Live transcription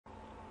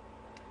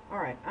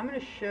Alright, I'm going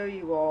to show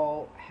you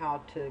all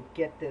how to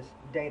get this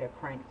data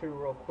cranked through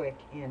real quick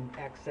in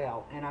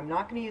Excel. And I'm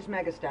not going to use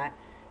Megastat.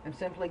 I'm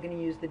simply going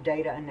to use the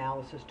Data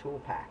Analysis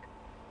Tool Pack.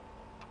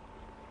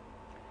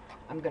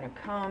 I'm going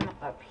to come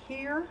up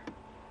here.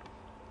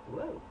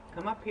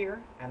 Come up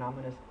here, and I'm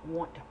going to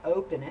want to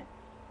open it.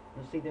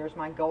 You'll see there's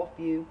my Gulf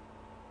view.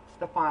 It's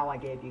the file I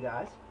gave you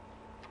guys.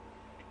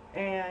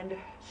 And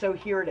so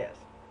here it is.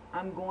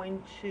 I'm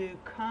going to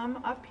come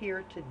up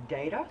here to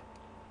Data.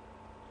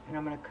 And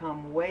I'm going to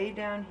come way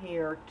down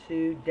here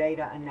to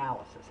Data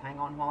Analysis. Hang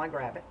on while I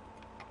grab it.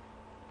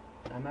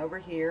 So I'm over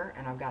here,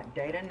 and I've got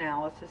Data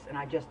Analysis, and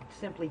I just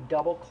simply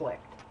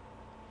double-clicked.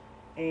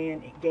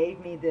 And it gave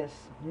me this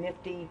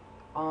nifty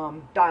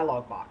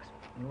dialog box.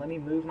 And let me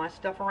move my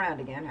stuff around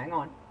again. Hang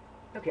on.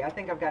 Okay, I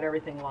think I've got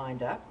everything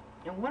lined up.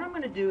 And what I'm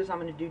going to do is I'm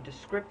going to do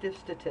Descriptive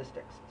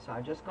Statistics. So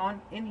I've just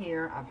gone in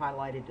here, I've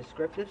highlighted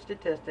Descriptive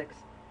Statistics,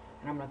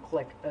 and I'm going to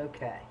click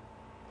OK.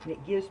 And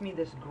it gives me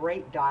this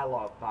great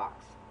dialog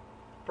box.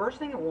 First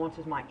thing it wants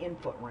is my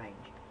input range.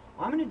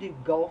 Well, I'm going to do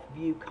Gulf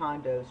View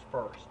condos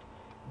first.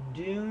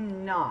 Do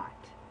not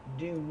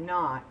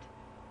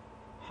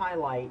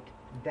highlight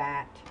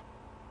that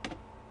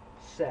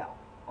cell.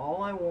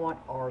 All I want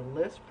are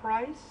list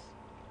price,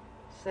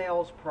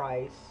 sales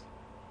price,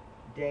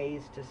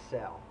 days to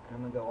sell. And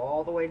I'm going to go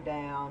all the way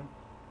down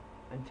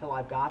until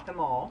I've got them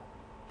all.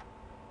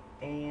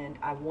 And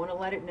I want to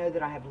let it know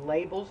that I have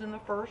labels in the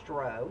first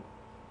row.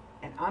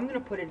 And I'm going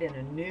to put it in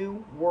a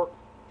new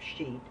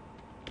worksheet.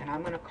 And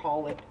I'm going to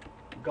call it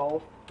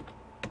Gulf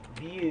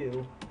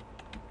View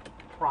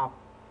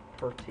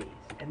Properties.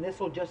 And this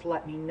will just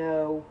let me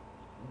know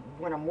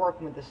when I'm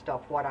working with this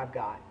stuff what I've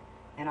got.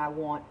 And I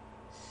want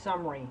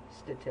summary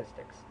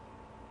statistics.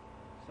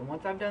 So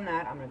once I've done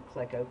that, I'm going to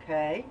click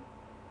OK.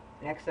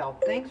 And Excel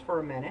thinks for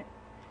a minute.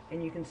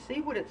 And you can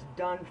see what it's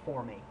done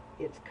for me.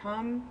 It's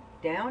come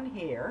down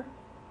here.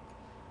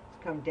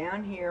 It's come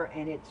down here,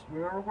 and it's,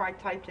 remember where I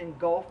typed in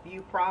Gulf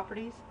View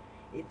Properties?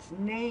 It's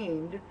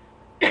named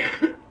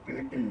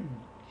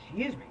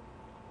excuse me,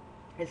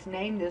 it's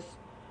named this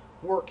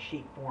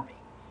worksheet for me.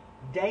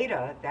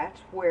 Data, that's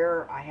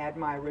where I had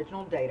my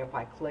original data. If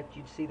I clicked,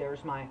 you'd see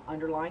there's my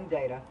underlying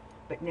data,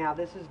 but now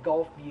this is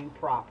Gulf View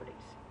Properties.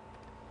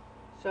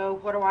 So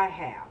what do I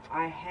have?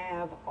 I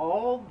have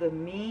all the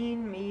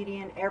mean,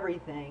 median,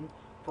 everything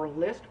for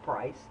list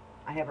price.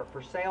 I have it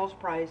for sales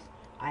price.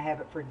 I have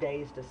it for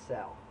days to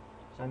sell.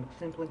 So I'm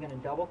simply going to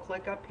double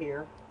click up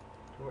here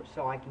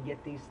so I can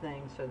get these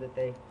things so that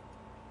they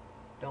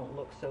don't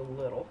look so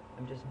little.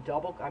 I'm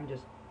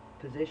just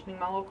positioning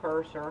my little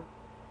cursor.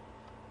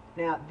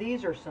 Now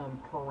these are some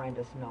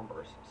horrendous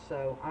numbers.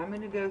 So I'm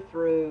going to go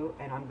through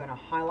and I'm going to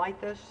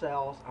highlight those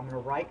cells. I'm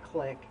going to right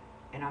click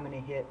and I'm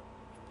going to hit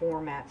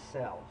Format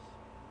Cells.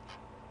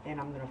 And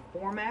I'm going to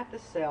format the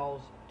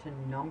cells to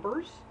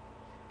numbers.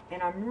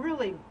 And I'm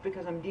really,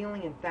 because I'm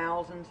dealing in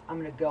thousands, I'm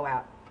going to go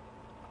out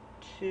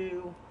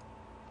 2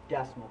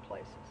 decimal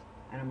places.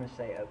 And I'm going to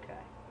say OK.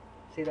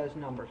 See, those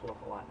numbers look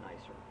a lot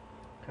nicer.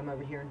 Come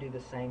over here and do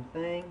the same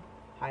thing.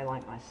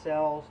 Highlight my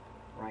cells,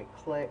 right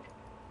click,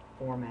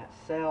 format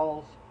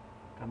cells,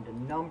 come to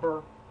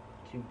number,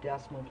 2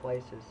 decimal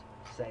places,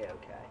 say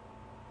OK.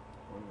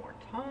 One more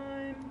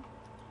time.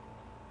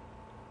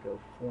 Go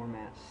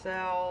format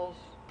cells,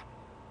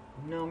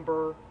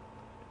 number,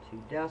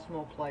 2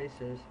 decimal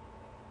places,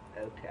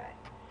 OK.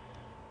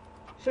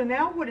 So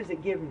now what is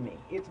it giving me?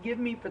 It's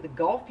giving me for the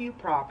Gulf View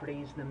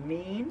Properties the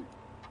mean,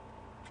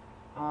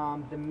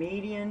 the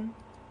median,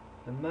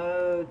 the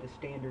mode, the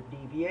standard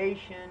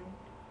deviation.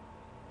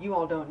 You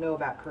all don't know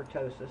about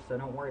kurtosis, so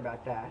don't worry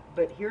about that.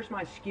 But here's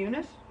my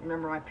skewness.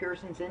 Remember my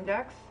Pearson's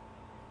index?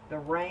 The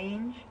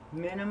range,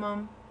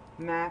 minimum,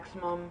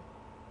 maximum,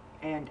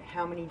 and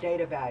how many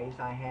data values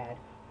I had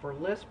for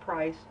list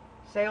price,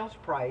 sales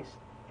price,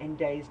 and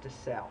days to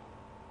sell.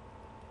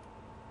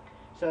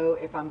 So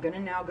if I'm going to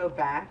now go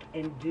back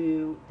and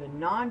do the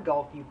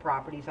non-Gulf View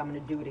Properties, I'm going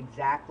to do it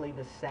exactly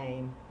the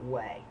same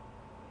way.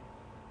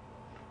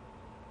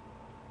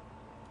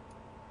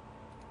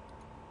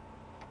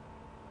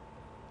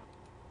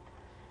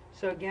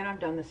 So again, I've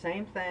done the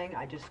same thing.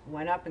 I just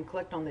went up and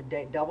clicked on the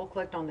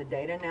double-clicked on the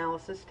Data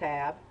Analysis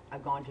tab.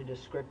 I've gone to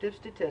Descriptive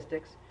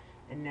Statistics,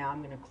 and now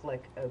I'm going to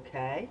click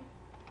OK.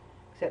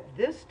 Except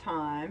this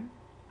time,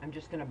 I'm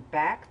just going to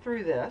back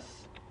through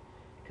this,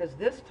 because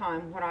this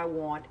time what I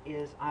want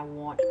is I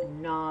want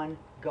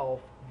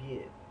non-Gulf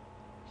View.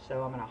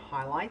 So I'm going to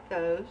highlight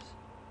those.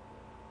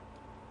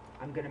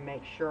 I'm going to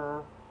make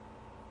sure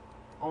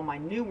on my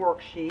new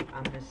worksheet,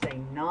 I'm going to say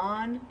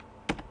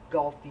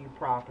non-Gulf View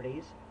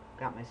Properties.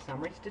 Got my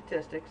summary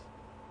statistics.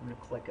 I'm going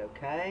to click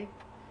OK.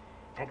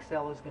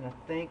 Excel is going to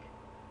think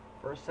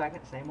for a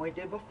second, same way it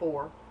did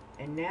before.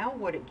 And now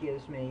what it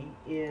gives me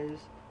is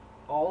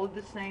all of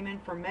the same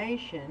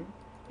information,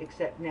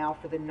 except now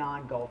for the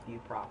non-Gulf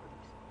View Properties.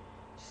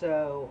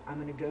 So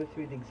I'm going to go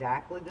through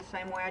exactly the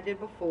same way I did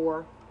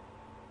before,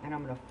 and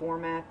I'm going to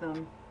format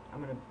them.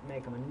 I'm going to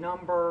make them a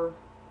number,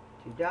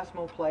 2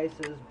 decimal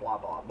places, blah,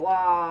 blah,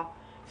 blah.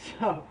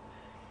 So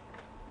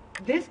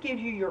this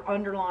gives you your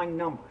underlying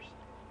numbers.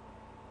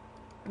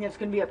 And it's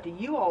going to be up to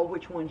you all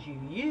which ones you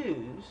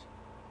use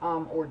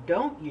or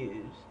don't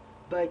use,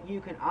 but you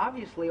can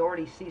obviously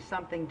already see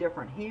something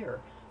different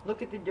here.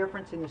 Look at the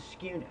difference in the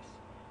skewness.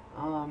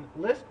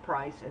 List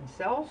price and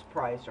sales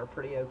price are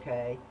pretty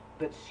okay,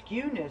 but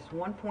skewness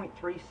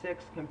 1.36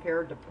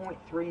 compared to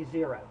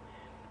 0.30.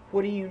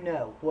 What do you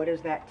know? What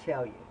does that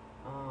tell you?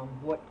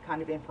 What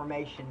kind of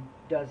information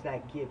does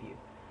that give you?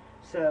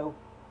 So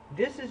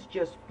this is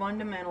just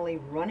fundamentally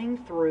running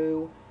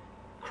through,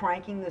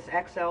 cranking this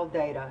Excel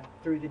data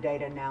through the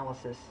data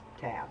analysis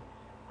tab.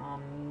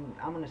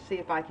 I'm going to see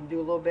if I can do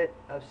a little bit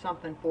of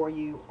something for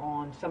you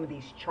on some of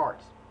these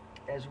charts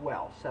as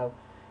well. So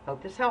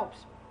hope this helps.